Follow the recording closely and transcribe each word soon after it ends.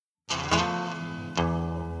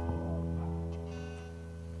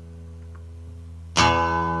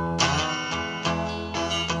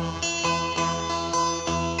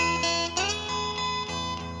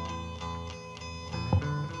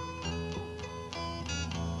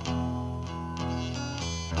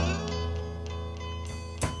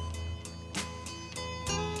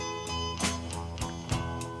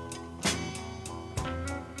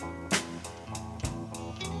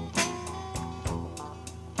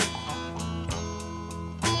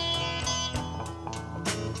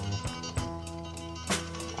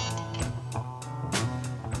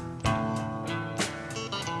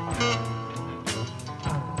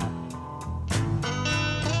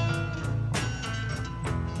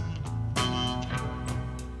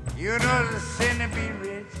You know it's a sin to be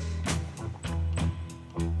rich,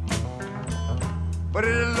 but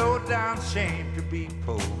it's a low down shame to be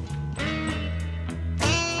poor.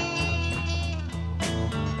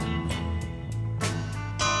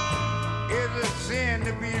 It's a sin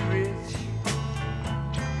to be rich.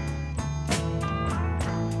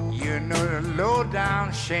 You know it's a low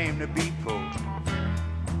down shame to be poor.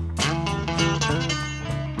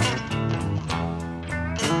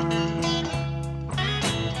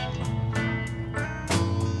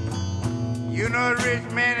 You know a rich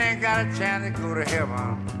man ain't got a chance to go to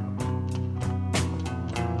heaven,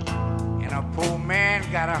 and a poor man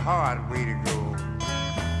got a hard way to go.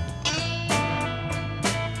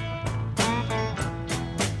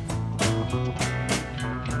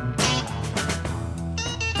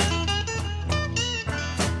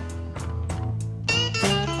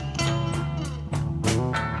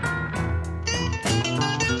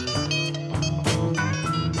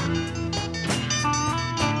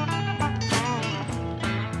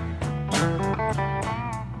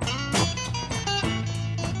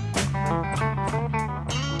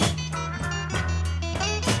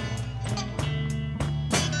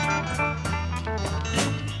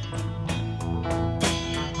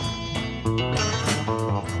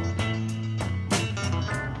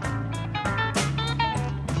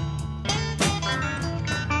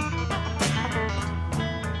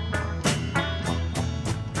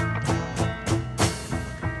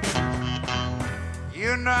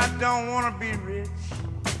 You know I don't want to be rich.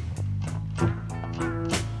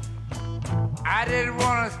 I didn't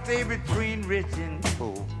want to stay between rich and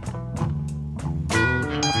poor.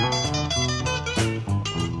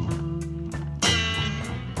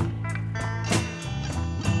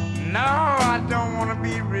 No, I don't want to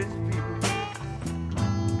be rich people.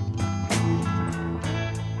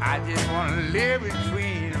 I just want to live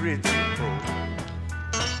between rich and poor.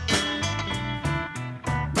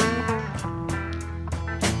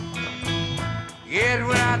 Yes,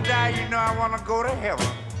 when I die, you know I want to go to heaven.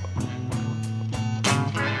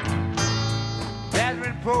 That's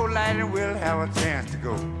when poor Lightning will have a chance to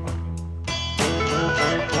go.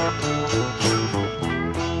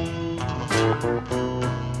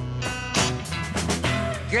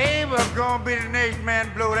 Gabriel's gonna be the next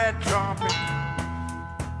man blow that trumpet.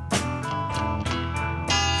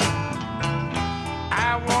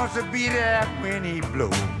 I want to be there when he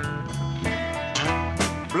blow.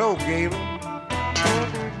 Blow, Gabriel.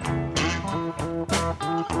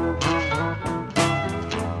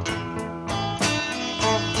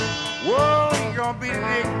 Whoa, he gonna be the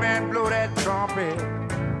next man blow that trumpet.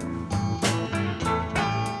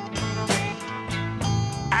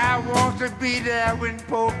 I want to be there when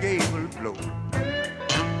poor Gabriel blow.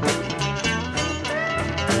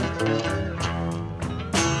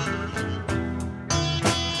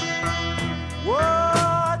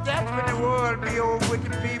 Whoa, that's when the world be over with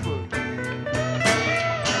the people,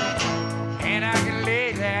 and I can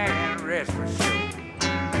lay there and rest for sure.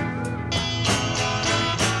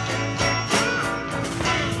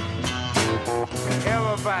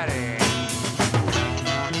 Everybody.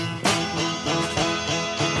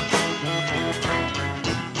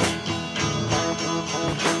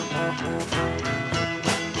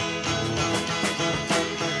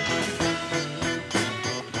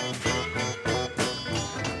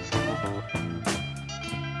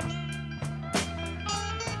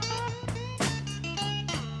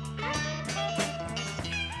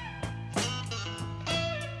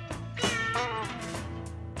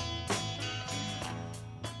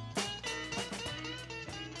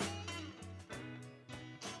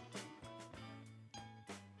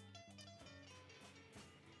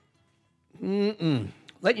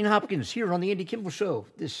 Lightning Hopkins here on the Andy Kimball Show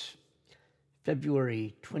this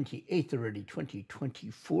February 28th already,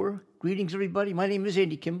 2024. Greetings, everybody. My name is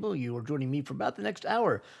Andy Kimball. You are joining me for about the next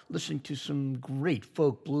hour, listening to some great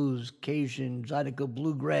folk, blues, Cajun, Zydeco,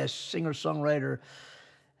 bluegrass, singer-songwriter,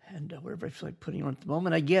 and whatever I feel like putting on at the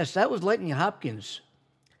moment. I guess that was Lightning Hopkins.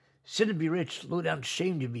 Sin to be rich, low down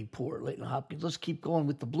shame to be poor, Lightning Hopkins. Let's keep going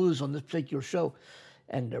with the blues on this particular show.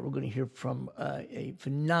 And we're going to hear from a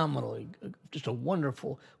phenomenal, just a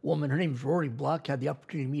wonderful woman. Her name is Rory Block. Had the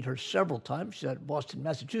opportunity to meet her several times. She's out of Boston,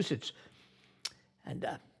 Massachusetts. And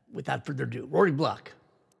without further ado, Rory Block.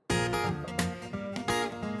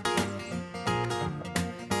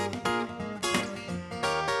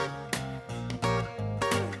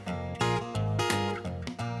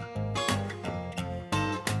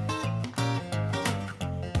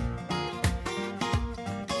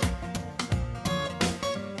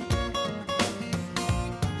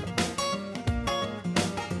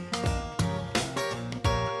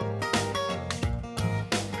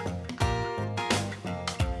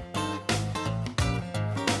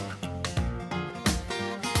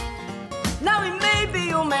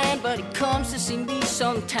 real man, but he comes to see me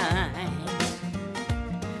sometimes.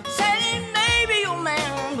 Said he may be your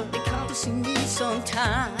man, but he comes to see me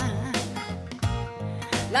sometimes.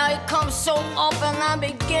 Now he comes so often, I'm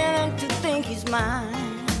beginning to think he's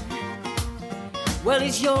mine. Well,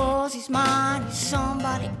 he's yours, he's mine, he's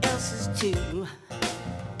somebody else's too.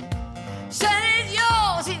 Said he's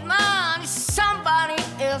yours, he's mine, he's somebody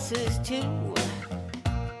else's too.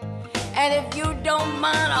 And if you don't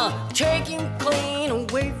mind, I'll take him clean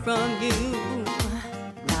away from you.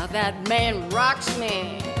 Now that man rocks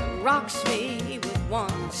me with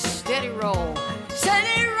one steady roll. Said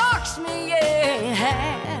he rocks me,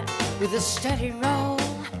 yeah, with a steady roll.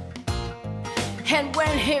 And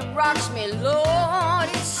when he rocks me, Lord,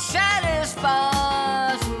 it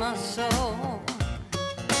satisfies my soul.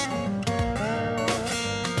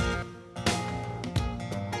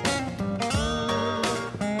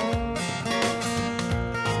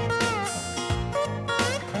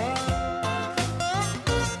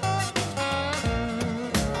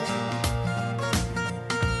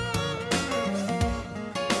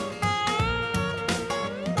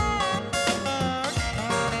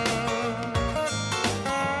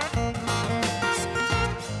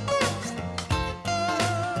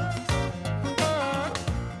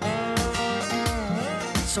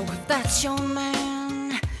 So if that's your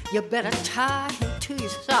man, you better tie him to your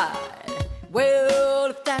side. Well,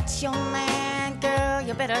 if that's your man, girl,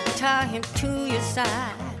 you better tie him to your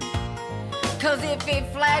side. 'Cause if he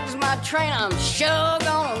flags my train, I'm sure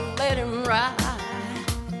gonna let him ride.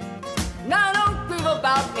 Now don't grieve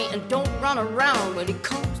about me and don't run around. When it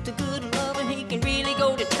comes to good loving, he can really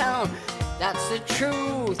go to town. That's the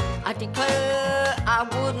truth, I declare I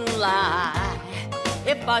wouldn't lie.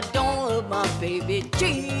 If I don't love my baby,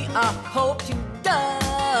 gee, I hope to die.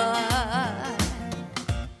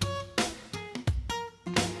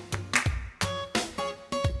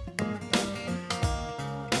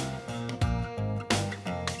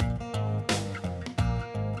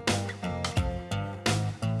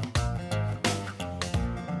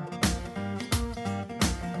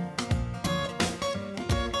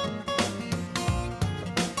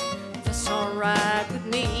 That's all right with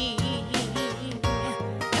me.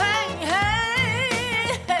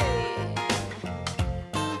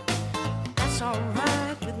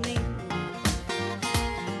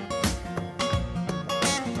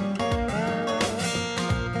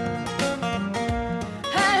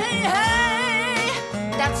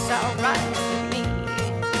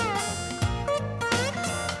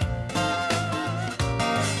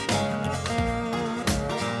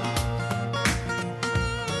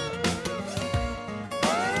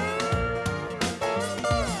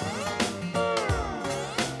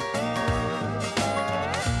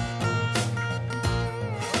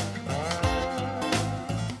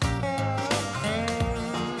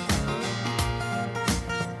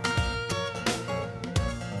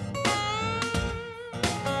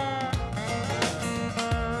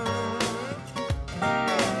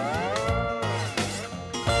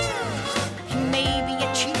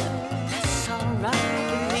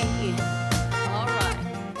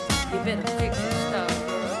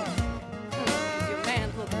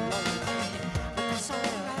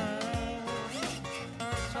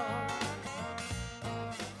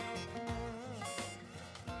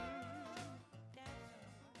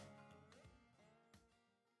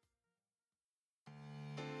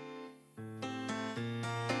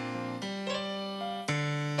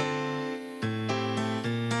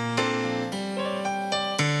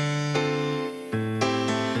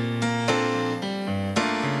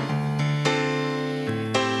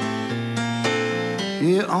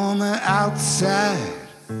 Here on the outside,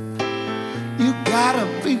 you got a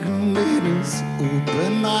big ladies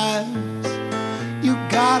open eyes. You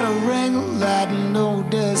got a ring of light and no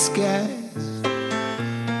disguise.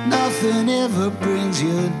 Nothing ever brings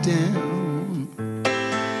you down.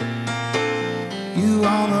 You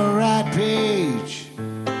on the right page.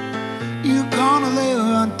 You gonna live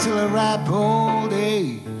until a ripe old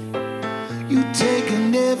age. You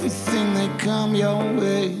taking everything that come your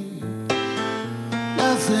way.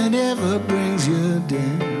 Nothing ever brings you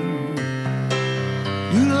down.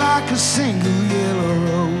 You like a single yellow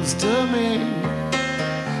rose to me,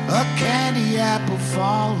 a candy apple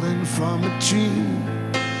falling from a tree.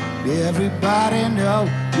 Everybody know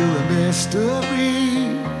you're a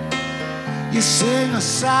mystery. You sing a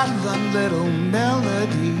silent little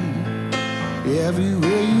melody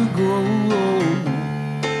everywhere you go.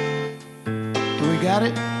 We got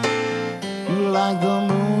it? You like the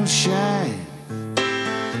moonshine,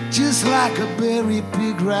 just like a berry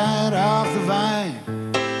pig right off the vine.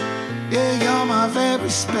 Yeah, you're my very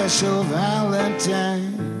special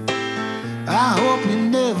Valentine. I hope you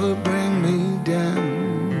never bring me down.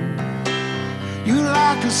 You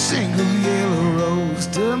like a single yellow rose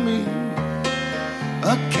to me,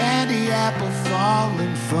 a candy apple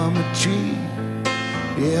falling from a tree.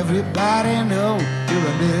 Everybody know you're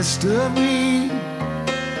a mystery.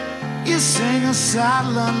 You sing a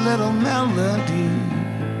silent little melody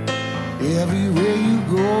everywhere you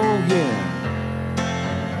go, yeah.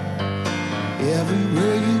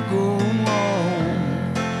 Everywhere you go, oh.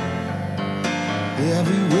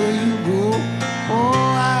 Everywhere you go, oh,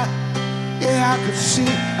 I could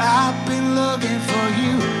see. I've been looking for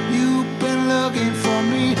you, you've been looking for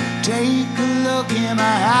me. Take a look in my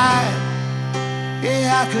eye.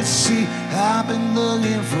 Yeah, I could see. I've been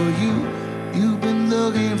looking for you, you've been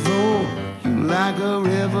looking for. You like a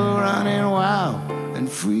river running wild and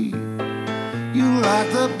free. You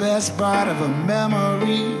like the best part of a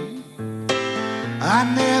memory. I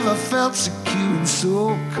never felt so cute and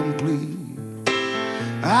so complete.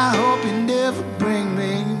 I hope you never bring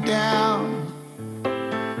me down.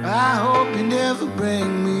 I hope you never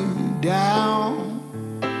bring me down.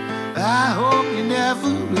 I hope you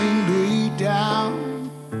never bring me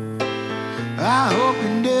down. I hope you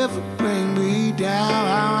never bring me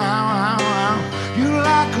down. You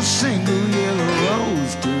like a single yellow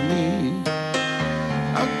rose to me,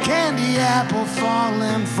 a candy apple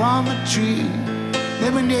falling from a tree.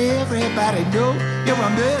 Let me everybody know you're a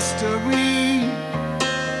mystery.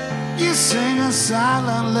 You sing a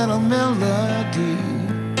silent little melody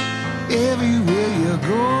everywhere you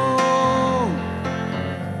go.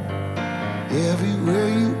 Everywhere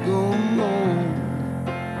you go,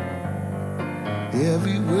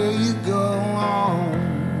 everywhere you go,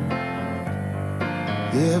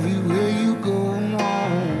 everywhere you go,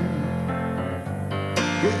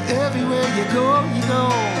 everywhere you go, you go.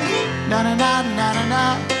 Na na na na na na,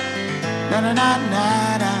 na na na na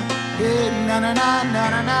na, hey na na na na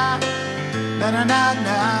na na, na na na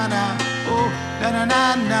na na, oh na na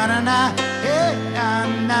na na na na, hey na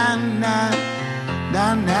na na,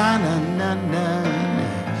 na na na na na,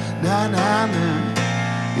 na na na,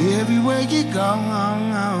 everywhere you go.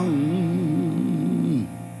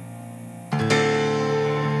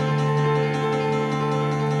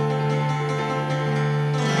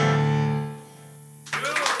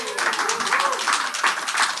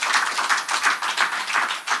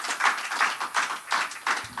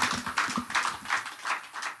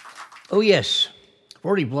 Oh, yes,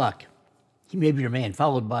 Rory Block. He May Be Your Man,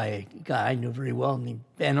 followed by a guy I know very well named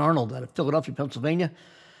Ben Arnold out of Philadelphia, Pennsylvania.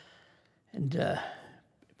 And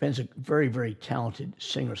Ben's a very, very talented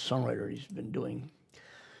singer-songwriter. He's been doing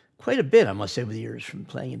quite a bit, I must say, over the years, from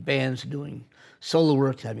playing in bands, doing solo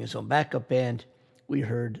work, having his own backup band. We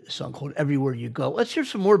heard a song called Everywhere You Go. Let's hear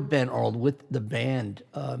some more Ben Arnold with the band.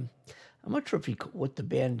 I'm not sure what the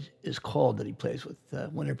band is called that he plays with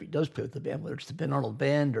whenever he does play with the band, whether it's the Ben Arnold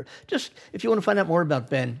Band or just if you want to find out more about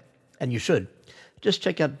Ben, and you should, just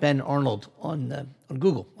check out Ben Arnold on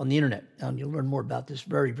Google, on the internet, and you'll learn more about this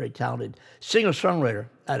very, very talented singer-songwriter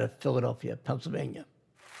out of Philadelphia, Pennsylvania.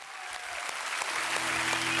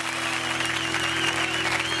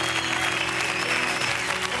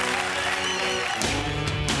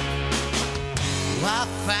 I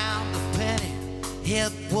found a penny,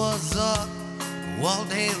 it was up. All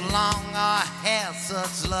day long I had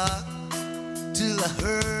such luck, till I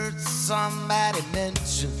heard somebody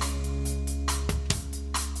mention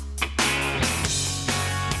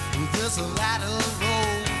there's a ladder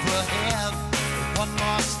overhead, one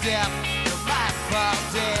more step you might fall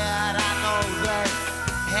dead. I know they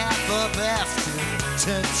have the best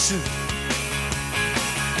intention,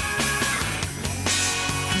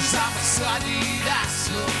 'cause I'm a study that's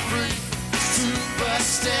so free.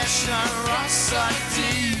 Superstition runs so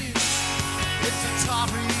deep, it's a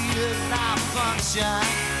Tory in our function.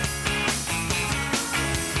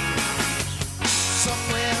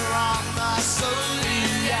 Somewhere on the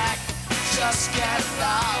zodiac, just get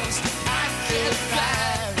lost and get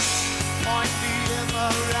back. Point me in the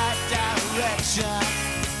right direction.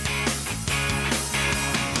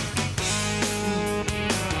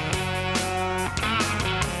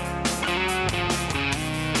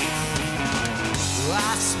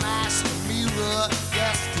 I smashed the mirror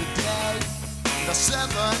yesterday. The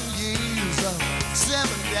 7 years of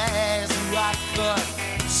 7 days, I thought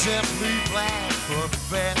simply planned for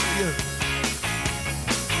failure.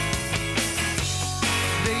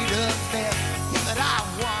 Later there that I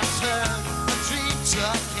once heard, a dream to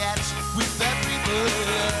catch with every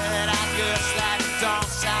bird. I guess that don't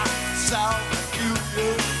sound so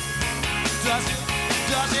peculiar, does it?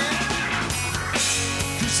 Does it?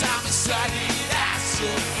 'Cause I'm excited. So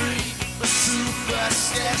free, a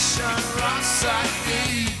superstition station,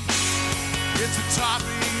 Rhapsody. It's a top of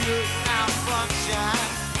your malfunction.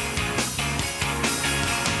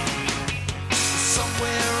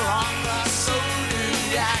 Somewhere on the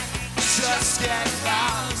zodiac, just get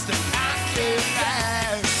lost and not get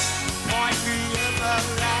back. Point me in the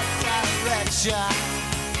right direction.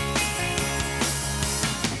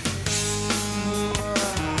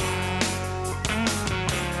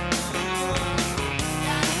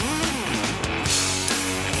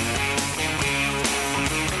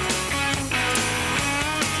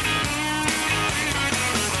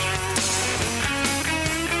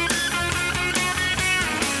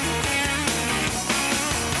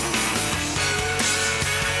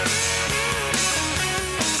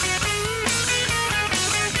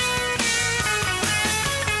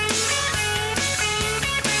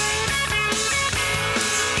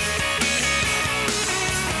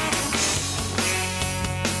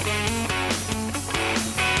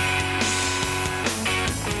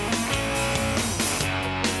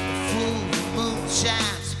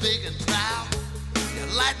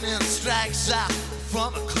 Strikes out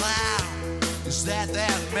from a cloud. Is that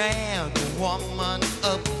man or woman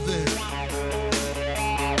up there?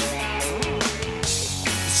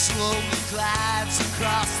 Slowly glides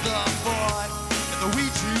across the void, and the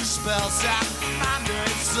Ouija spells out my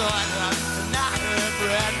name, son. Not a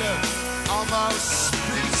Brenda, almost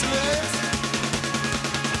speechless.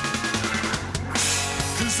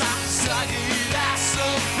 'Cause I'm studied as so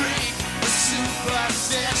free, a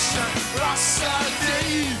superstition,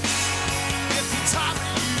 Rhapsody. Top of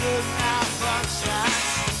your malfunction.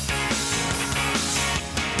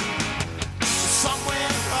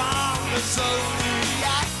 Somewhere on the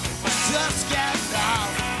zodiac, just get down,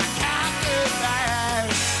 I can't get back.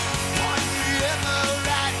 Point me in the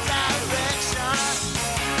right direction.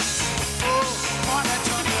 Oh, point it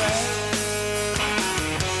to me.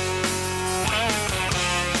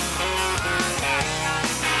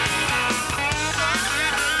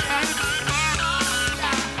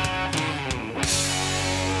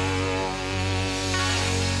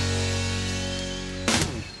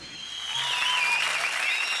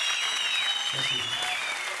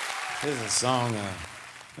 This is a song, I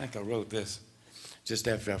think I wrote this just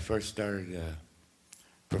after I first started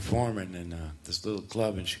performing in this little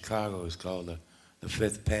club in Chicago. It was called the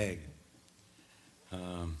Fifth Peg. It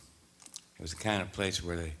was the kind of place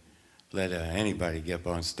where they let anybody get up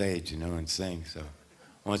on stage, and sing. So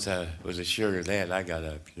once I was assured of that, I got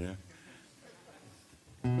up,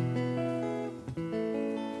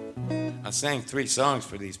 I sang 3 songs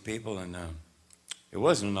for these people, and it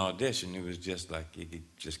wasn't an audition. It was just like you could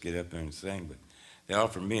just get up there and sing. But they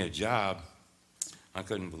offered me a job. I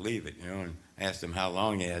couldn't believe it, and asked them how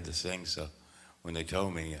long they had to sing. So when they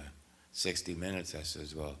told me 60 minutes, I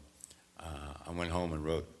said, well, I went home and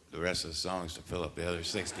wrote the rest of the songs to fill up the other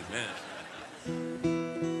 60 minutes.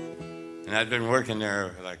 And I'd been working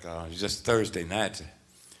there just Thursday nights.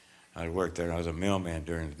 I'd worked there. I was a mailman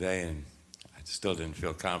during the day, and I still didn't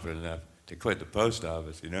feel confident enough to quit the post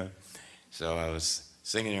office, So I was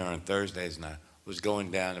singing there on Thursdays, and I was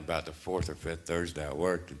going down about the 4th or 5th Thursday I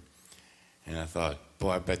worked. And I thought,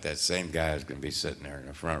 boy, I bet that same guy is going to be sitting there in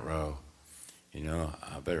the front row.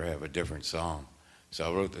 I better have a different song. So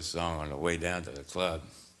I wrote this song on the way down to the club.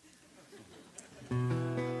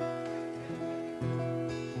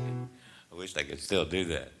 I wish I could still do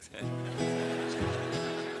that.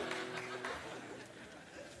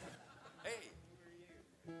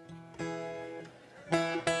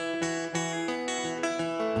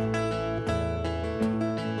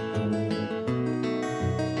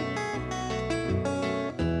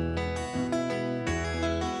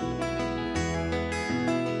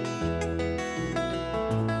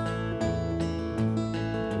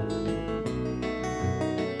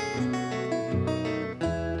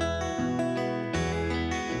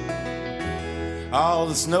 All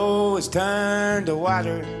the snow is turned to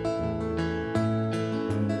water.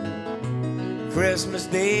 Christmas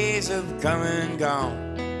days have come and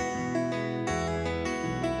gone.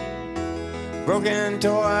 Broken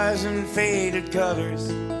toys and faded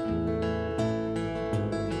colors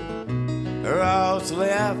are all that's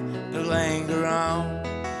left to linger on.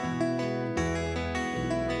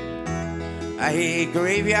 I hate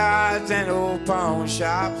graveyards and old pawn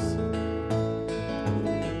shops,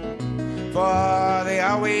 for they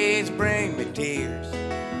always bring me tears.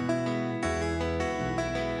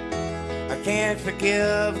 I can't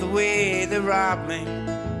forgive the way they robbed me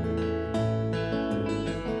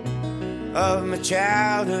of my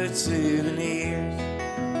childhood souvenirs.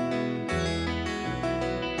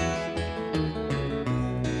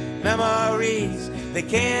 Memories, they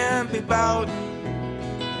can't be bought,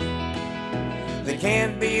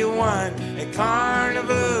 can't be won at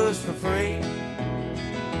carnivals for free.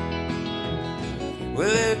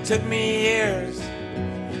 Well, it took me years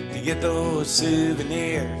to get those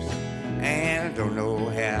souvenirs, and I don't know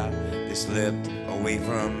how they slipped away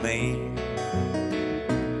from me.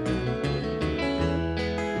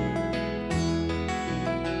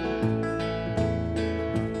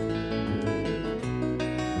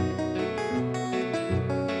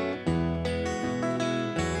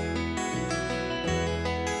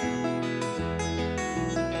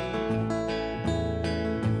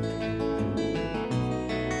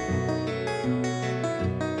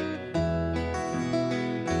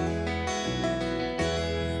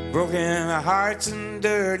 Broken hearts and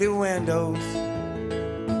dirty windows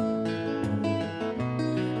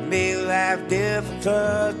made life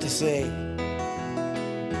difficult to say.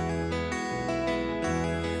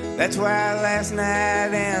 That's why last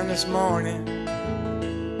night and this morning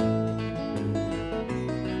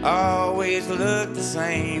always look the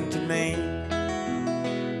same to me.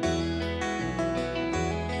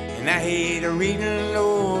 And I hate reading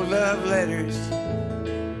old love letters,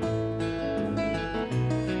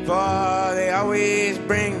 for they always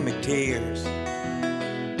bring me tears.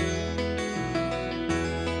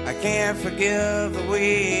 I can't forgive the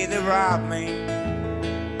way they robbed me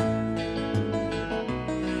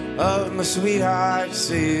of my sweetheart's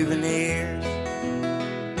souvenirs.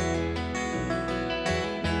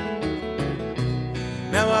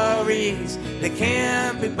 Memories, they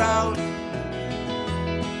can't be bought,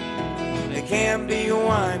 they can't be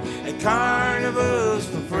won at carnivals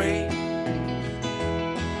for free.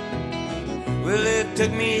 Well, it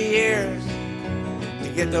took me years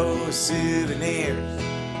to get those souvenirs,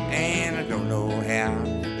 and I don't know how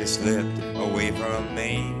they slipped away from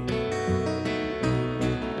me.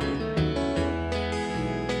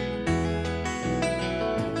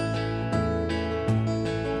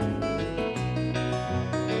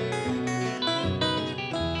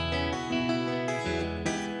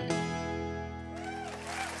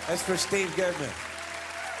 That's for Steve Goodman.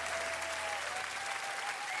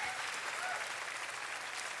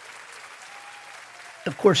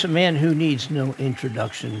 Of course, a man who needs no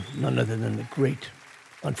introduction, none other than the great,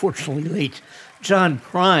 unfortunately late, John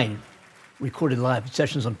Prine, recorded live at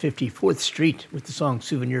sessions on 54th Street with the song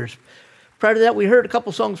Souvenirs. Prior to that, we heard a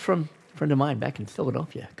couple songs from a friend of mine back in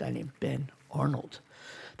Philadelphia, a guy named Ben Arnold.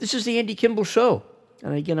 This is the Andy Kimball Show.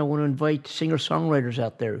 And again, I want to invite singer-songwriters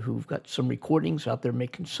out there who've got some recordings out there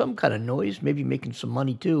making some kind of noise, maybe making some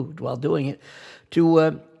money too while doing it,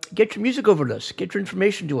 to get your music over to us, get your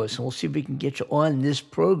information to us, and we'll see if we can get you on this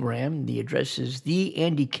program. The address is the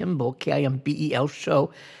Andy Kimball, Kimbel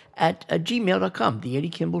show, at gmail.com, the Andy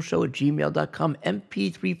Kimball show at gmail.com,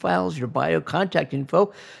 MP3 files, your bio, contact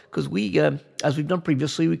info, because we, as we've done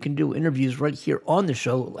previously, we can do interviews right here on the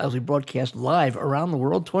show as we broadcast live around the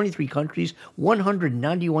world, 23 countries,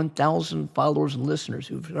 191,000 followers and listeners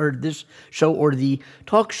who've heard this show or the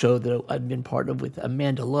talk show that I've been part of with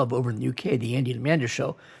Amanda Love over in the UK, the Andy and Amanda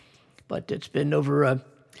Show. But it's been over,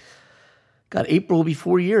 April will be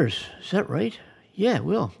 4 years. Is that right? Yeah,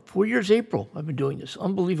 well, 4 years April I've been doing this.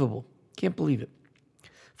 Unbelievable. Can't believe it.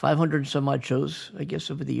 500 and some odd shows, I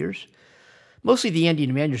guess, over the years. Mostly the Andy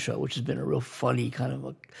and Amanda Show, which has been a real funny kind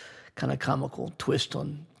of comical twist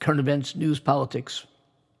on current events, news, politics.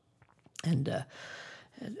 And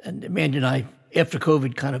Amanda and I, after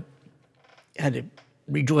COVID, kind of had to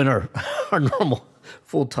rejoin our normal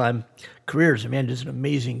full-time careers. Amanda's an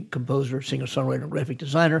amazing composer, singer-songwriter, and graphic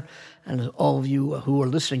designer. And as all of you who are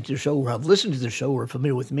listening to the show or have listened to the show or are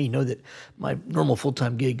familiar with me know that my normal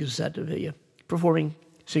full-time gig is that of a performing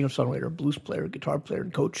singer-songwriter, blues player, guitar player,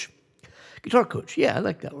 and coach. Guitar coach. Yeah, I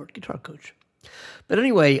like that word, guitar coach. But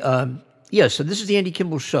anyway, so this is the Andy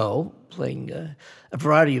Kimball Show, playing a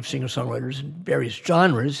variety of singer-songwriters in various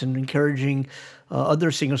genres and encouraging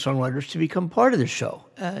other singer-songwriters to become part of the show.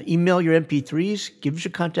 Email your MP3s, give us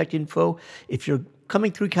your contact info. If you're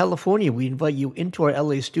coming through California, we invite you into our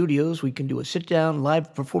LA studios. We can do a sit-down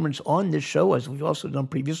live performance on this show, as we've also done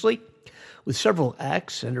previously, with several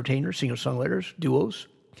acts, entertainers, singer-songwriters, duos,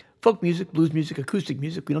 folk music, blues music, acoustic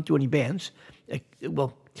music. We don't do any bands.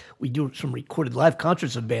 Well, we do some recorded live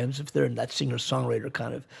concerts of bands if they're in that singer-songwriter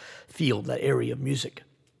kind of field, that area of music.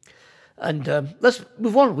 And let's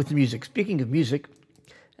move on with the music. Speaking of music,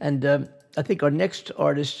 and I think our next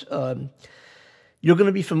artist you're going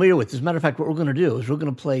to be familiar with. As a matter of fact, what we're going to do is we're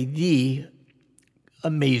going to play the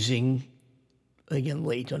amazing, again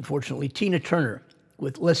late, unfortunately, Tina Turner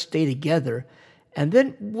with Let's Stay Together. And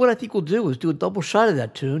then what I think we'll do is do a double shot of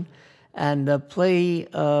that tune and play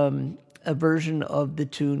a version of the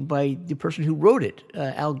tune by the person who wrote it,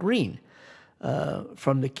 Al Green.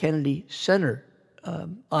 from the Kennedy Center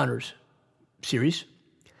Honors Series.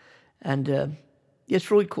 And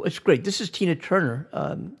it's really cool. It's great. This is Tina Turner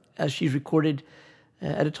as she's recorded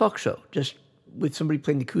at a talk show, just with somebody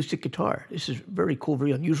playing the acoustic guitar. This is very cool,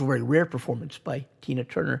 very unusual, very rare performance by Tina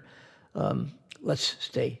Turner. Let's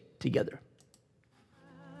stay together.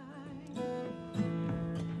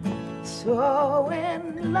 So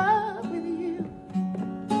in love with you,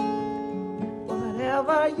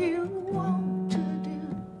 whatever you want to do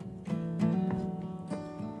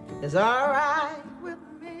is all right with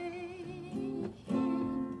me.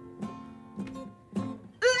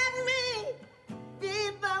 Let me be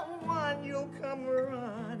the one you'll come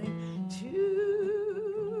running to.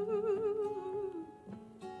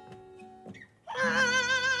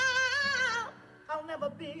 I'll never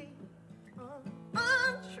be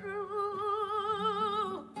untrue.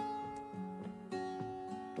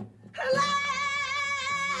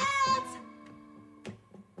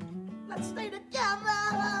 Let's stay together,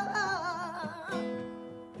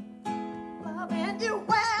 loving you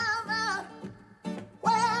well,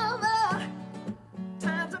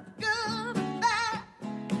 times are good and bad,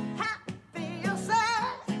 happy or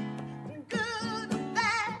sad, good or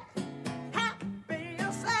bad, happy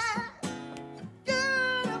or sad,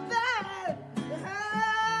 good or bad.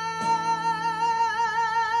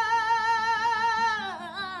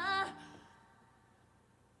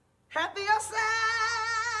 Happy or sad.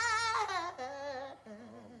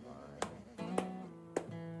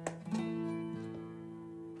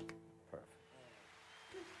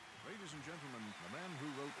 Ladies and gentlemen, the man who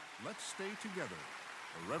wrote Let's Stay Together,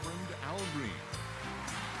 the Reverend Al Green.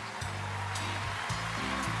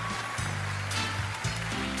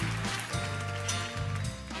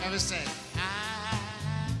 Ever say,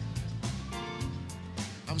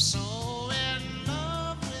 I'm so in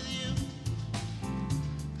love with you.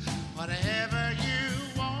 Whatever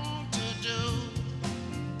you want to do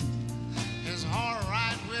is all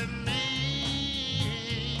right with me.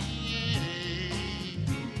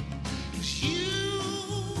 'Cause you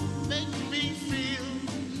make me feel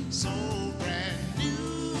so brand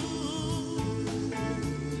new.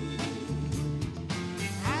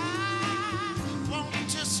 I want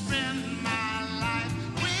to spend my life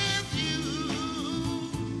with you.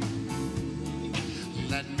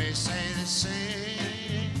 Let me say this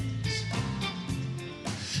is,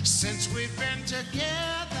 since we've been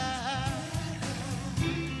together,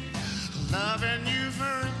 loving you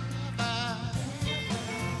forever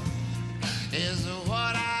is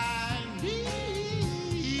what I need.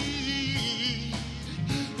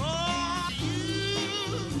 Oh, you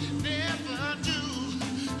never do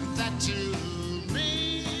that to me.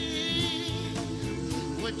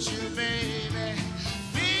 Would you, baby,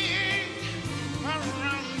 being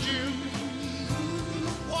around you,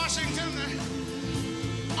 Washington,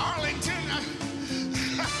 Arlington,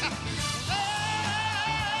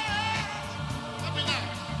 let me know.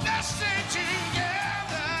 Let's stay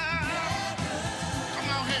together. Come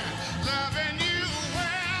on here, loving you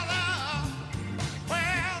well,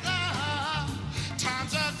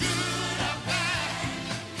 times are good or bad.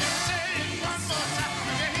 Let's say it one more time.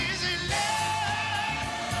 Easy love.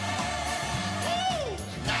 Woo!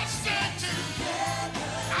 Let's stay together.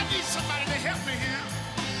 I need somebody to help me here.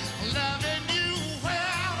 Loving you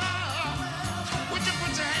well. Would you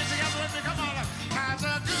put your hands together with me? Come on. Times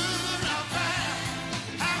are good or bad.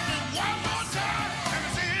 Have me one more time. Let me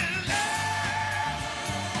see it.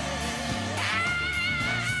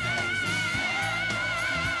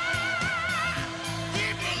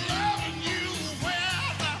 People loving you well.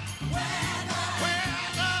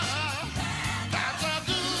 Times are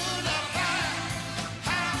good or bad.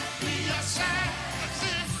 Happy or sad.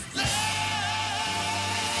 Let's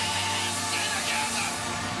stay together.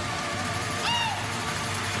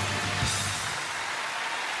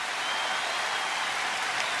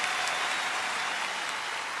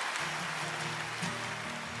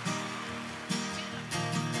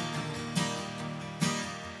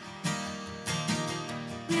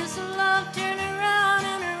 Wheels of love turn around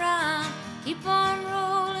and around, keep on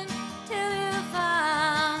rolling till you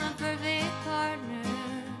find a perfect partner.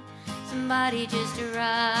 Somebody just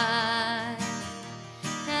arrived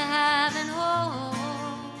to have and hold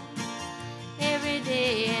every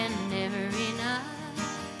day and every night.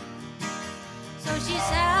 So she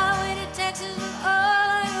sailed away to Texas with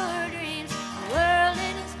all your dreams. The world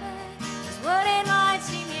in its back, just what it might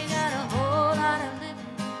seem. You got a whole lot of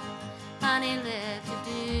living, honey, left to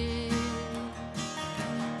do.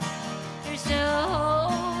 There's still a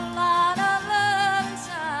whole lot of love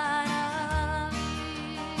inside of you.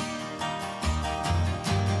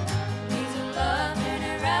 Wheels of love turn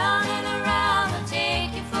around and around.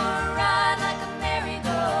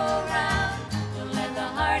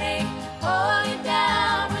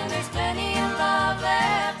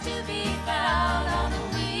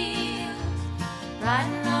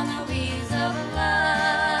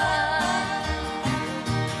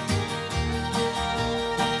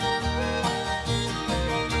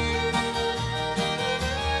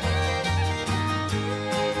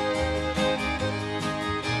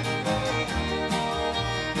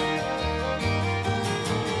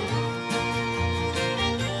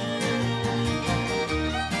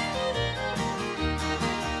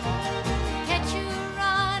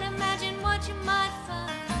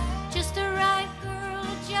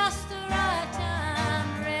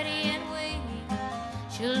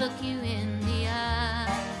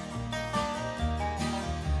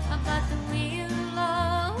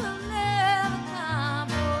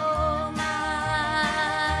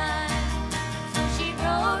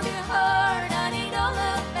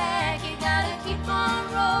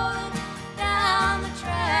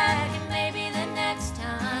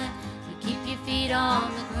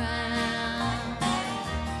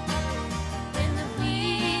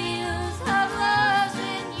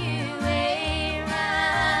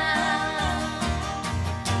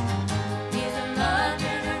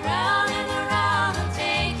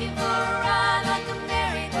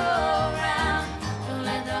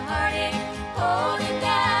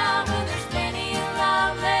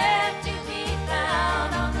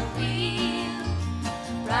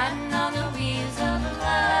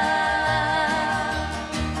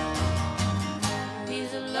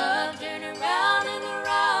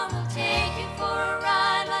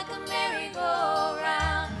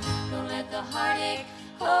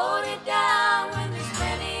 hold it down when there's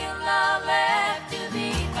plenty of love left to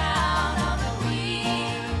be found on the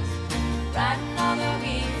wings, riding on the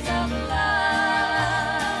wings of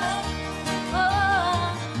love.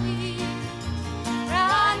 On the wings,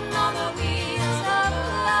 riding on the wings of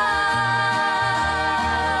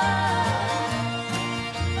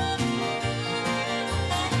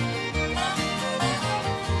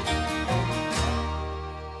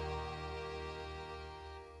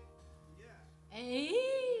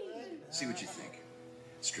See what you think.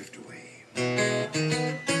 Let's drift away.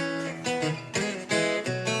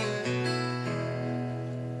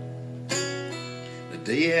 The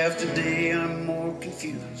day after day, I'm more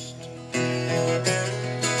confused.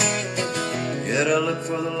 Yet I look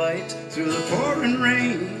for the light through the pouring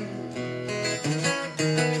rain.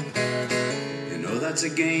 You know that's a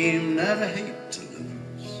game that I hate to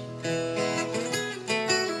lose.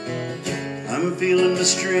 I'm feeling the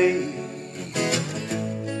strain.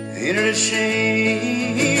 Ain't it a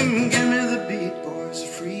shame? Give me the beat, boys,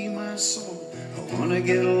 free my soul. I wanna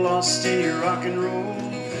get lost in your rock and roll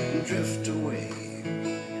and drift away.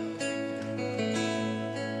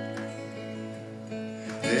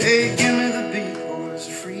 Hey, give me the beat, boys,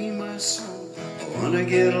 free my soul. I wanna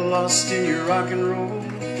get lost in your rock and roll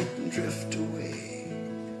and drift away.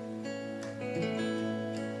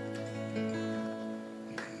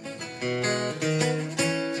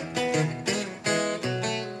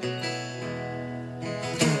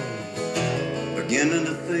 Beginning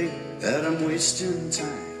to think that I'm wasting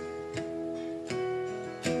time,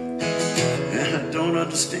 and I don't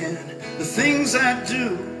understand the things I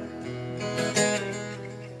do.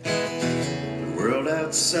 The world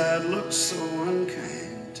outside looks so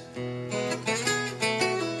unkind.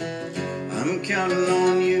 I'm counting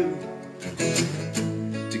on you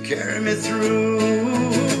to carry me through.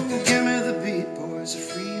 Give me the beat, boys,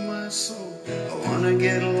 free my soul. I wanna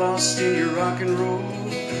get lost in your rock and roll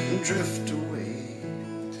and drift away.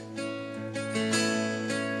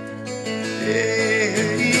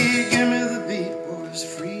 Hey, give me the beat, boys,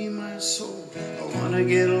 free my soul. I wanna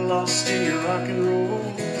get lost in your rock and roll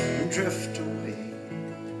and drift away.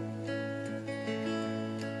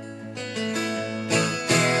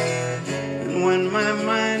 And when my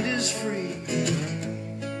mind is free,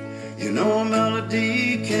 you know a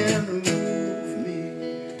melody can move me.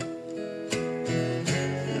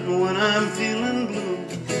 And when I'm feeling blue,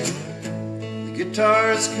 the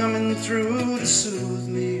guitar's coming through to soothe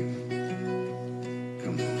me.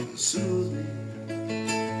 Soothe me.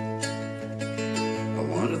 I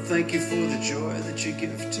want to thank you for the joy that you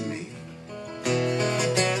give to me.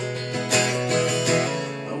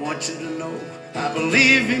 I want you to know I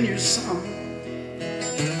believe in your song.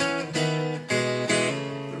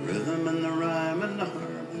 The rhythm and the rhyme and the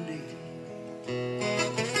harmony.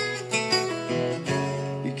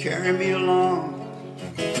 You carry me along.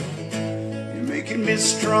 You're making me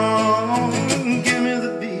strong. Give me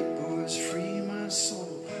the beat, boys, free my soul.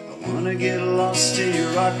 I wanna get lost in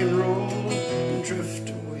your rock and roll and drift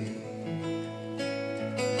away.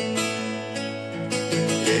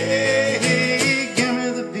 Hey, give me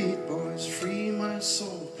the beat, boys, free my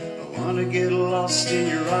soul. I wanna get lost in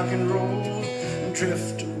your rock and roll and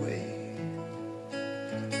drift away.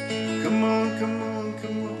 Come on, come on,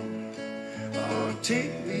 come on. Oh,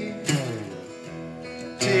 take me down.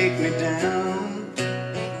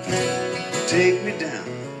 Take me down.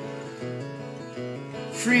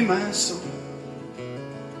 Free my soul.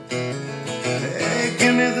 Hey,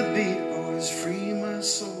 give me the beat, boys, free my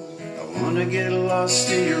soul. I wanna get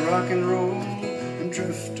lost in your rock and roll and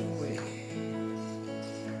drift away.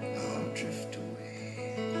 Oh, drift away.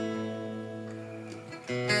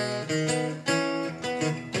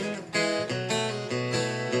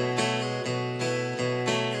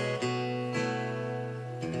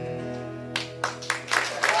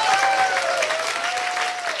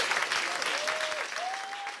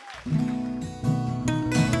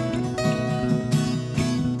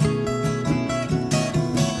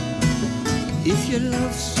 If you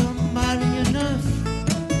love somebody enough,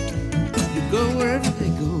 you go wherever they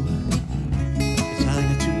go. That's how they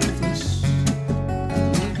got to Memphis.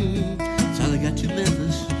 That's how they got to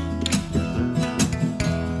Memphis.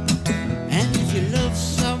 And if you love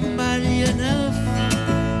somebody enough,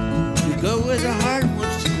 you go where the heart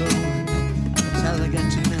wants to go. That's how they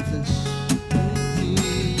got to Memphis.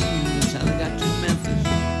 That's how they got to Memphis.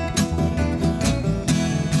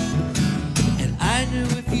 And I knew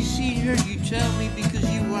if you see her, you tell me because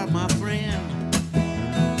you are my friend.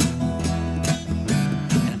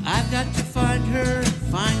 And I've got to find her and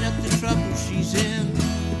find out the trouble she's in.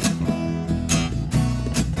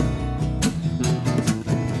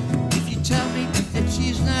 If you tell me that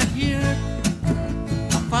she's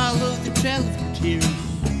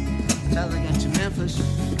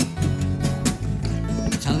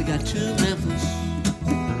That's how they got to Memphis.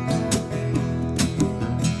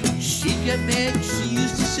 She'd get mad, she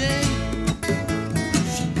used to say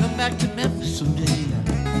she'd come back to Memphis someday.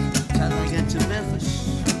 That's how they got to Memphis.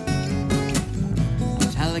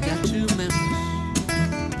 That's how they got to Memphis.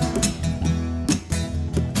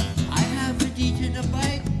 I haven't eaten a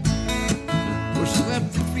bite or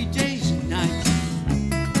slept for 3 days and nights.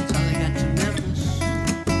 That's how they got to Memphis.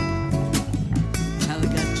 That's how they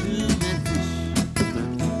got to Memphis.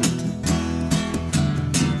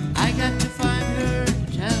 I got to find her,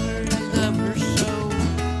 tell her I love her so.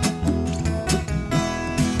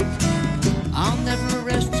 I'll never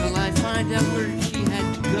rest till I find out where she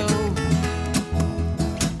had to go.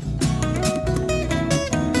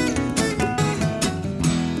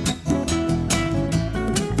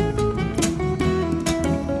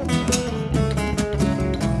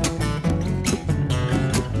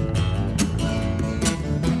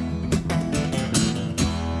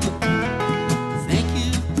 Thank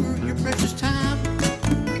you for your precious time.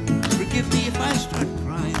 Forgive me if I start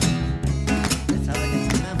crying. That's how I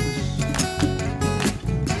got to Memphis.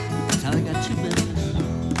 That's how I got to Memphis.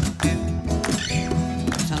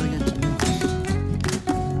 That's how I got to Memphis.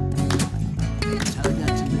 That's how I got to Memphis. That's how I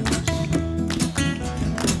got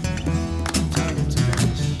to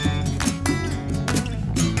Memphis.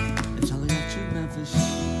 That's how I got to Memphis.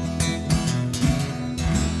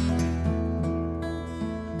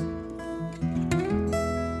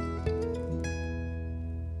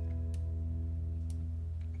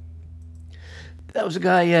 That was a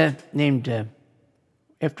guy named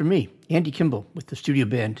after me, Andy Kimball, with the studio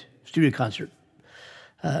band, studio concert.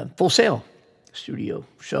 Full Sail studio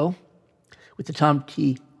show with the Tom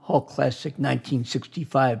T. Hall classic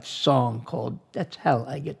 1965 song called That's How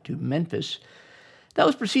I Get to Memphis. That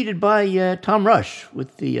was preceded by Tom Rush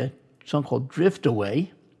with the song called Drift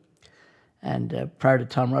Away. And prior to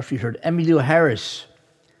Tom Rush, we heard Emmylou Harris,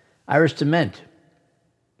 Iris DeMent,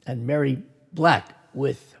 and Mary Black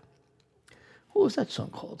with, what was that song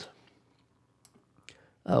called?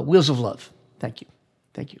 Wheels of Love. Thank you.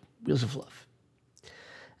 Thank you. Wheels of Love.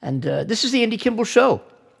 And this is the Andy Kimball Show.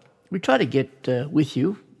 We try to get with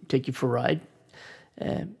you, take you for a ride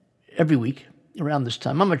every week around this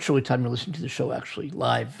time. I'm not sure what time you're listening to the show, actually,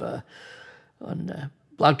 live on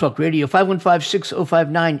Blog Talk Radio.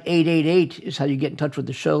 515-605-9888 is how you get in touch with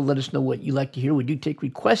the show. Let us know what you like to hear. We do take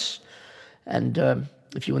requests. And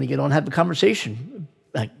if you want to get on, have a conversation,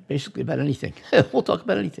 basically about anything. We'll talk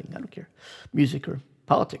about anything. I don't care. Music or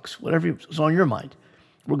politics, whatever is on your mind.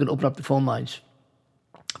 We're going to open up the phone lines.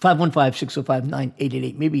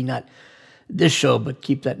 515-605-9888. Maybe not this show, but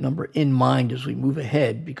keep that number in mind as we move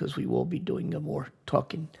ahead, because we will be doing a more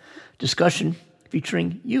talking discussion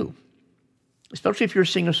featuring you, especially if you're a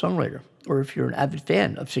singer-songwriter or if you're an avid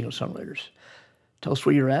fan of singer-songwriters. Tell us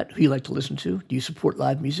where you're at, who you like to listen to. Do you support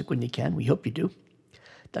live music when you can? We hope you do.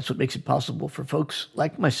 That's what makes it possible for folks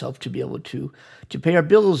like myself to be able to pay our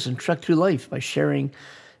bills and trek through life by sharing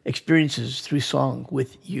experiences through song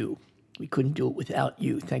with you. We couldn't do it without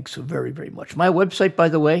you. Thanks so very, very much. My website, by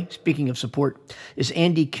the way, speaking of support, is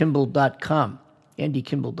andykimball.com,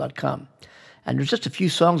 andykimball.com. And there's just a few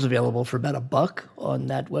songs available for about $1 on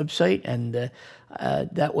that website, and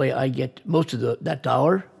that way I get most of that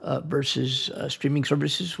dollar versus streaming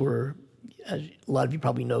services where, as a lot of you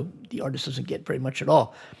probably know, the artist doesn't get very much at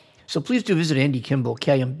all. So please do visit Andy Kimball,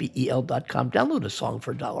 KIMBEL.com. Download a song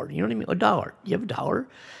for $1. You know what I mean? $1. You have $1,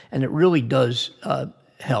 and it really does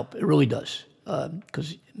help. It really does,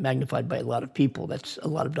 because magnified by a lot of people, that's a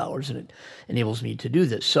lot of dollars, and it enables me to do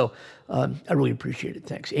this. So I really appreciate it.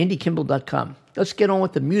 Thanks. AndyKimball.com. Let's get on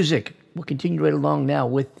with the music. We'll continue right along now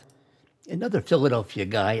with another Philadelphia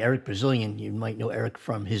guy, Eric Brazilian. You might know Eric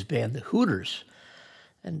from his band, The Hooters.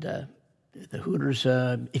 And The Hooters,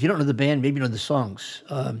 if you don't know the band, maybe you know the songs.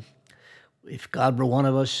 If God Were One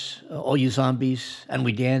of Us, All You Zombies, And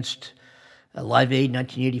We Danced, Live Aid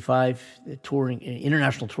 1985, the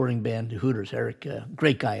international touring band, The Hooters. Eric,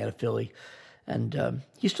 great guy out of Philly. And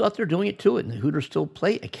he's still out there doing it too. And the Hooters still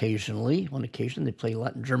play occasionally. On occasion, they play a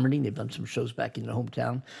lot in Germany. They've done some shows back in their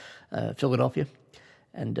hometown, Philadelphia.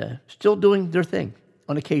 And still doing their thing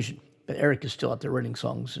on occasion. But Eric is still out there writing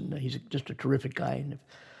songs, and he's just a terrific guy. And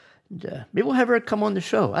maybe we'll have Eric come on the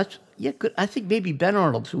show. Good. I think maybe Ben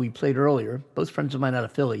Arnold, who we played earlier, both friends of mine out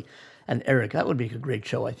of Philly, and Eric. That would be a great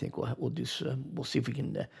show. I think we'll do. We'll see if we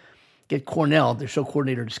can get Cornell, the show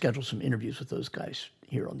coordinator, to schedule some interviews with those guys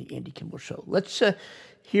here on the Andy Kimball Show. Let's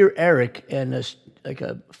hear Eric and like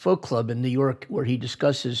a folk club in New York where he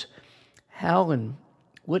discusses how and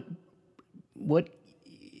what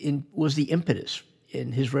was the impetus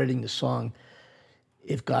in his writing the song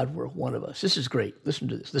If God Were One of Us. This is great. Listen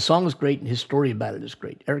to this. The song is great, and his story about it is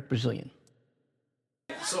great. Eric Brazilian.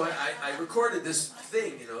 So I recorded this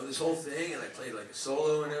thing, this whole thing, and I played like a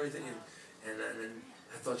solo and everything, and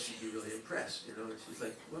I thought she'd be really impressed, and she's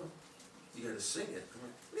like, well, you got to sing it. I'm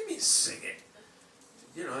like, what do you mean sing it?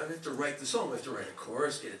 I have to write the song. I have to write a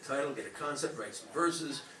chorus, get a title, get a concept, write some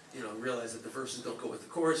verses, realize that the verses don't go with the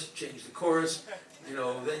chorus, you change the chorus, then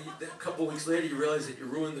a couple weeks later you realize that you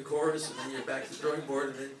ruined the chorus, and then you're back to the drawing board,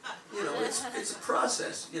 and then, it's a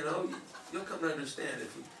process, you'll come to understand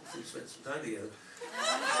if we spend some time together.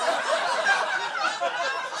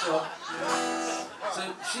 So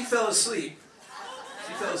she fell asleep.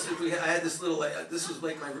 I had this little, this was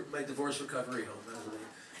like my divorce recovery home.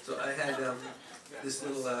 So I had this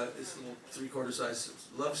little 3/4 size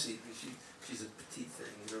love seat. She's a petite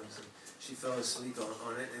thing, So she fell asleep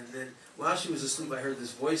on it, and then while she was asleep, I heard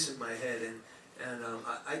this voice in my head, and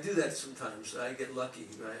I do that sometimes. I get lucky.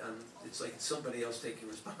 It's like somebody else taking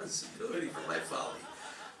responsibility for my folly.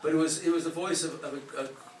 But it was the voice of a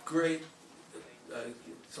great,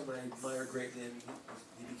 someone I admire greatly, and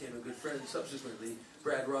he became a good friend subsequently,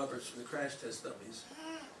 Brad Roberts from the Crash Test Dummies.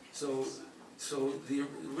 So the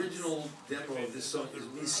original demo of this song is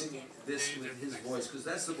me singing this with his voice, because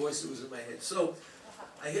that's the voice that was in my head. So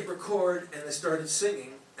I hit record, and I started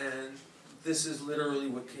singing, and this is literally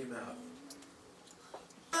what came out.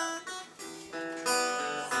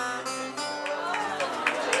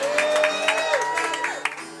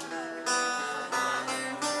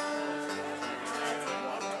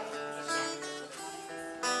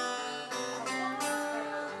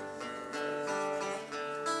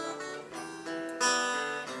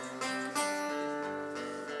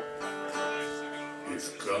 If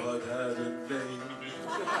God had a name,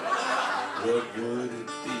 what would it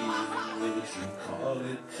be? Would you call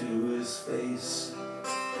it to his face?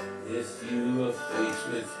 If you were faced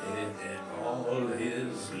with him in all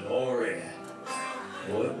his glory,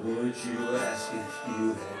 what would you ask if you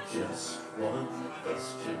had just one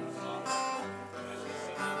question?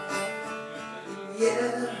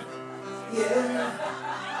 Yeah,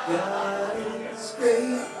 God is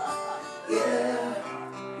great. Yeah,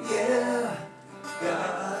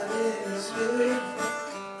 God is good.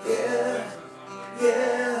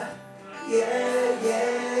 Yeah.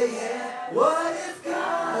 What if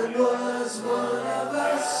God was one of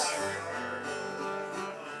us?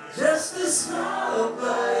 Just a snob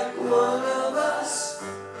like one of us.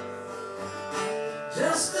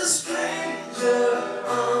 Just a stranger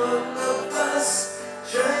on the bus,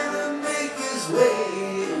 trying to make his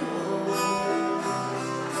way home.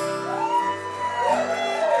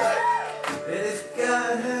 And if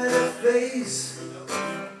God had a face,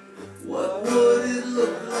 what would it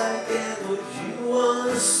look like, and would you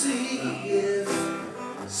want to see it?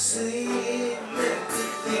 Seeing that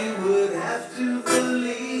you would have to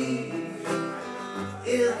believe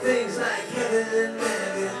in things like heaven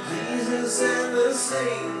and Jesus and the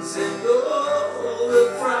saints and all the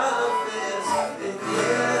prophets. And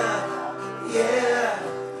yeah,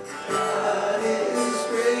 God is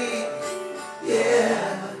great.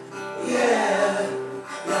 Yeah,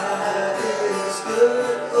 God is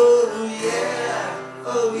good.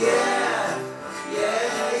 Oh yeah.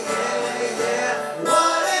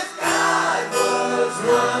 What if God was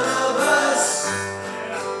one of us?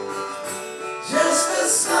 Just a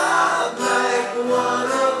snob like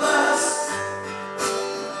one of us.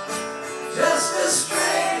 Just a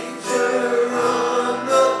stranger on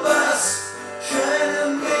the bus, trying to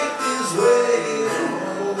make his way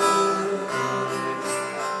home.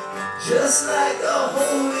 Just like a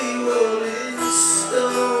holy rolling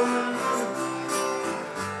stone,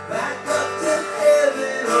 back up to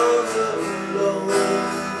heaven on the road.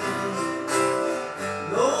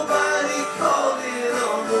 Nobody called in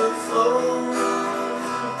on the phone,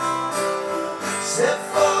 except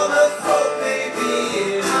for the Pope maybe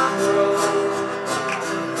in Rome.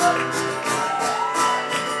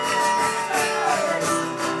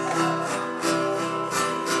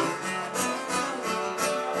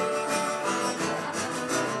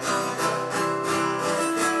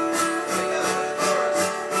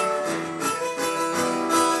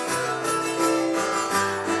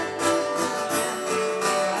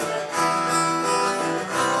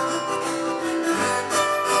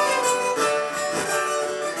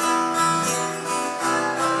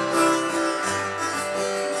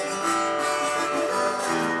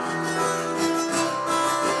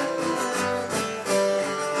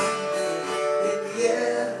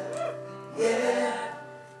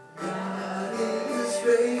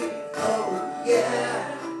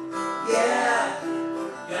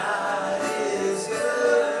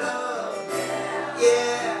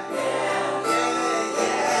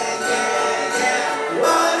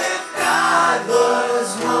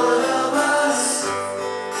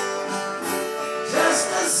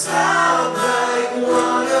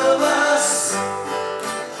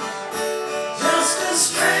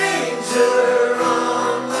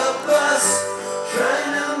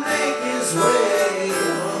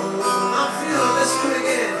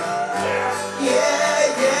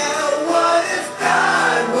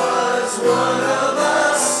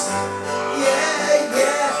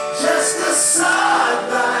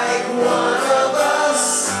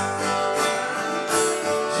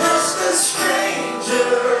 a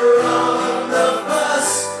stranger on the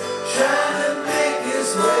bus trying to make his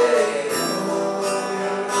way home.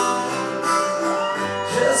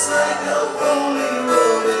 Just like a holy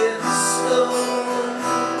rolling stone,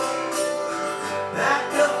 back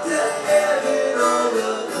up to heaven all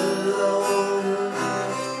alone,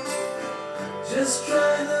 just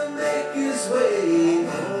trying to make his way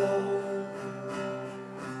home.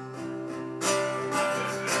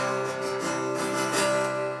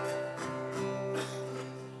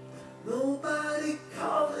 Nobody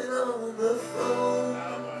calling on the phone,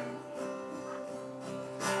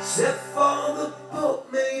 except for the Pope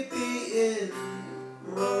maybe in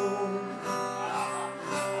Rome.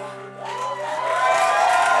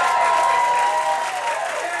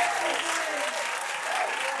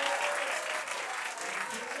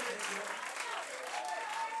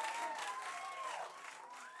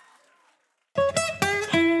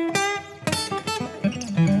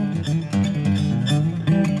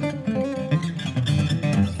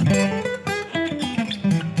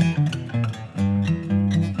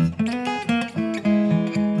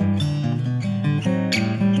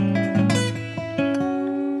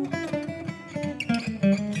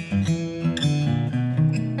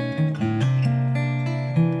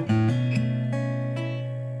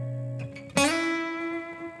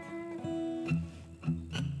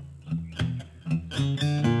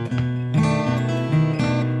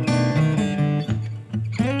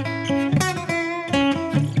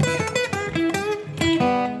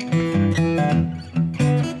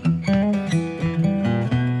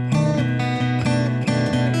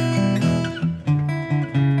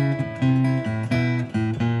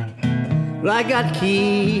 Well, I got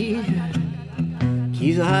keys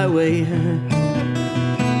to the highway.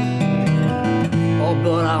 Oh,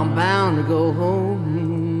 but I'm bound to go home.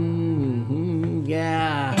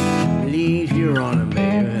 Yeah, leave you running,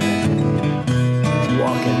 baby.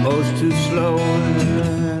 Walking most too slow.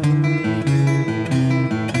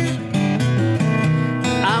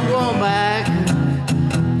 I'm going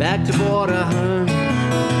back to border.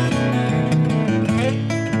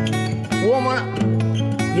 Woman,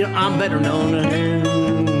 you know, I'm better known.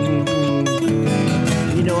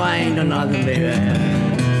 You know, I ain't done nothing, baby.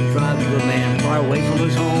 Drive a good man far away from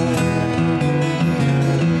his home.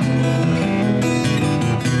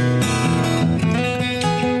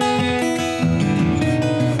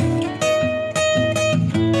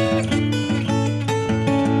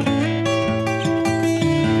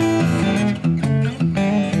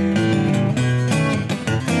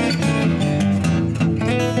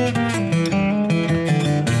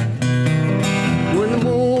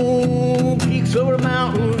 Over the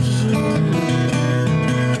mountains,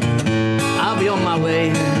 I'll be on my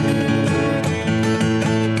way.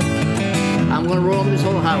 I'm gonna roam this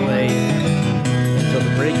whole highway until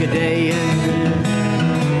the break of day.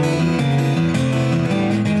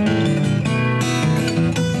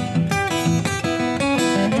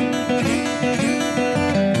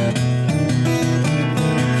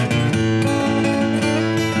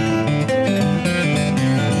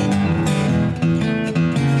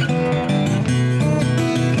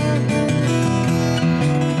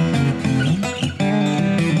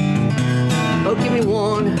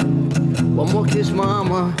 One more kiss,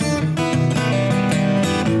 mama,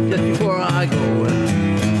 just before I go.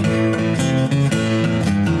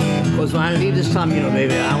 'Cause when I leave this time, you know,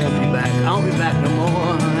 baby, I won't be back. I won't be back no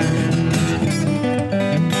more.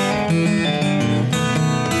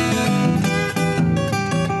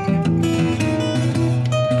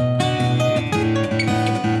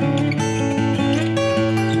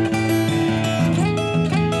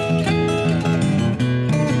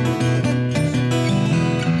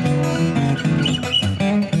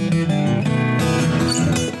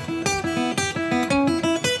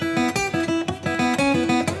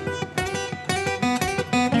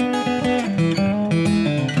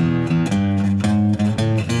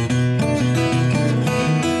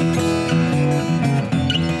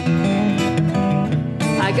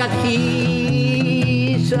 I got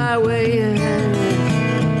keys highway,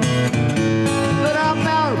 but I'm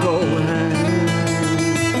bound to go.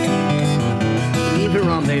 Leave it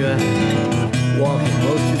on, baby. Walking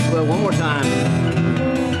close to swell one more time.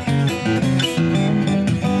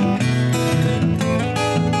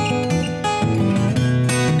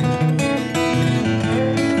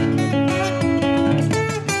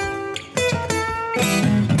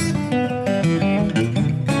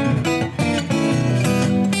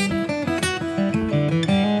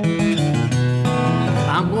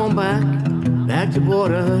 Back to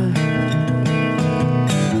border,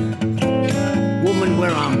 woman,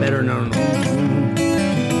 where I'm better known.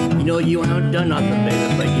 You know, you haven't done nothing,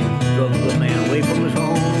 baby, but you drove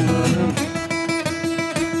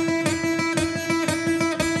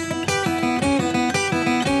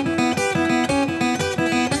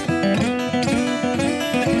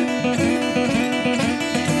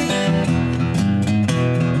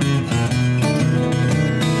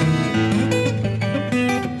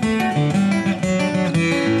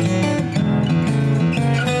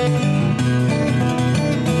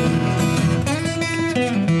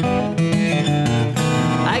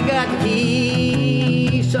like a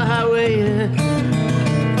piece of highway,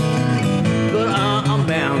 but I'm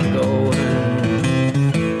bound to go.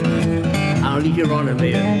 I'll leave you running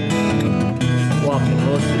there, walking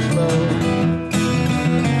mostly slow.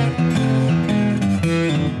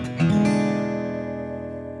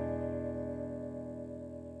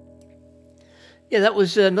 Yeah, that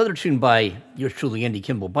was another tune by yours truly, Andy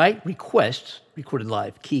Kimball, by request, recorded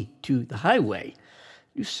live, Key to the Highway.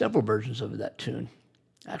 Do several versions of that tune.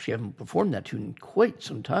 Actually, I haven't performed that tune in quite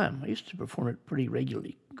some time. I used to perform it pretty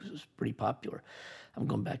regularly because it was pretty popular. I'm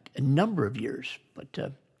going back a number of years, but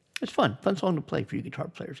it's fun song to play for you guitar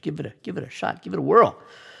players. Give it a shot, give it a whirl.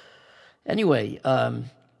 Anyway,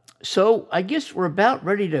 so I guess we're about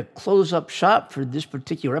ready to close up shop for this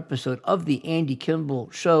particular episode of The Andy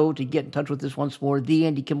Kimball Show. To get in touch with us once more,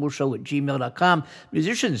 theandykimbleshow@gmail.com.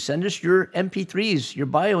 Musicians, send us your MP3s, your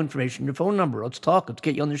bio information, your phone number. Let's talk. Let's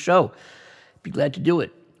get you on the show. Be glad to do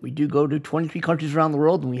it. We do go to 23 countries around the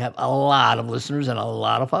world, and we have a lot of listeners and a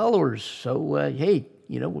lot of followers. So, hey,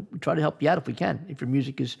 we try to help you out if we can, if your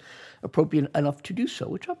music is appropriate enough to do so,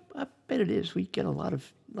 which I bet it is. We get a lot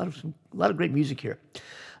of great music here.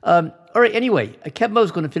 All right, anyway, Kev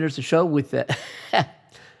Mo's going to finish the show with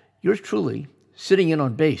yours truly sitting in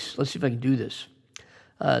on bass. Let's see if I can do this.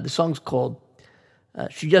 The song's called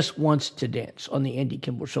She Just Wants to Dance on the Andy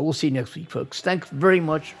Kimball Show. We'll see you next week, folks. Thanks very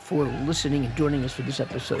much for listening and joining us for this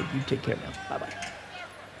episode. You take care now. Bye-bye.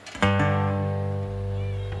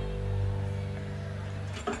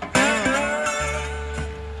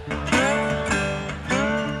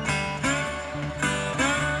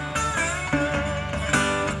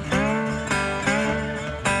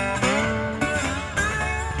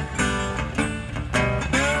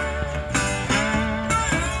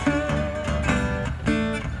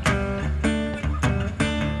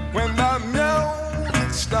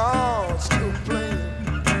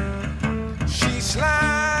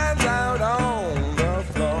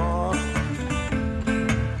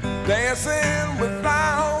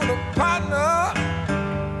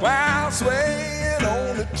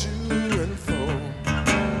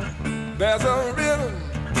 There's a rhythm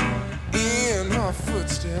in her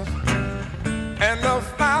footsteps and a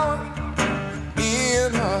flower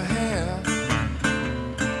in her hair,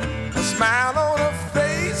 a smile on her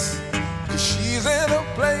face, 'cause she's in a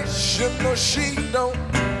place she knows she don't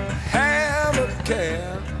have a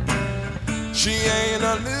care. She ain't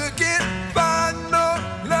a looking for no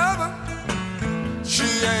lover, she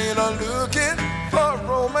ain't a looking for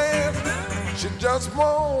romance, she just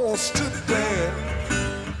wants to dance.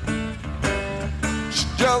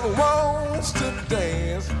 Just wants to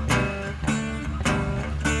dance.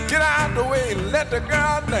 Get out the way and let the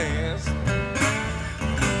girl dance.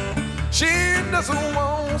 She just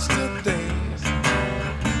wants to dance.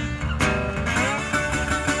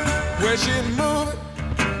 Where she's moving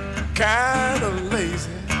kind of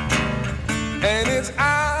lazy, and it's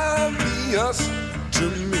obvious to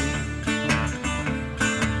me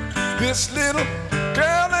this little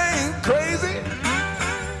girl ain't crazy.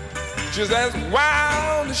 She's as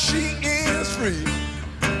wild as she is free.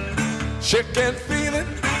 She can feel it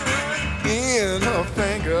in her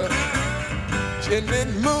finger, and it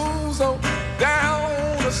moves on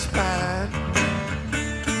down her spine.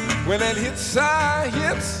 When it hits her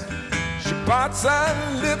hips, she parts her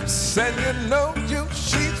lips, and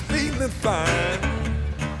she's feeling fine.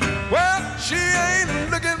 Well, she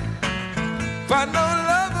ain't looking for no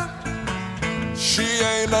lover, she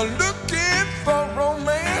ain't looking for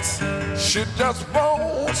romance, she just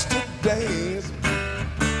wants to dance.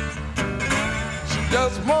 She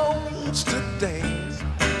just wants to dance.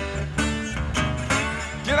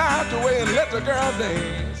 Get out the way and let the girl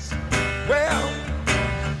dance. Well,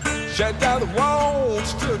 she just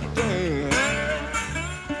wants to dance.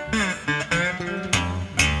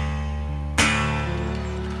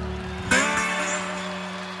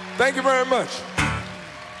 Thank you very much.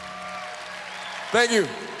 Thank you.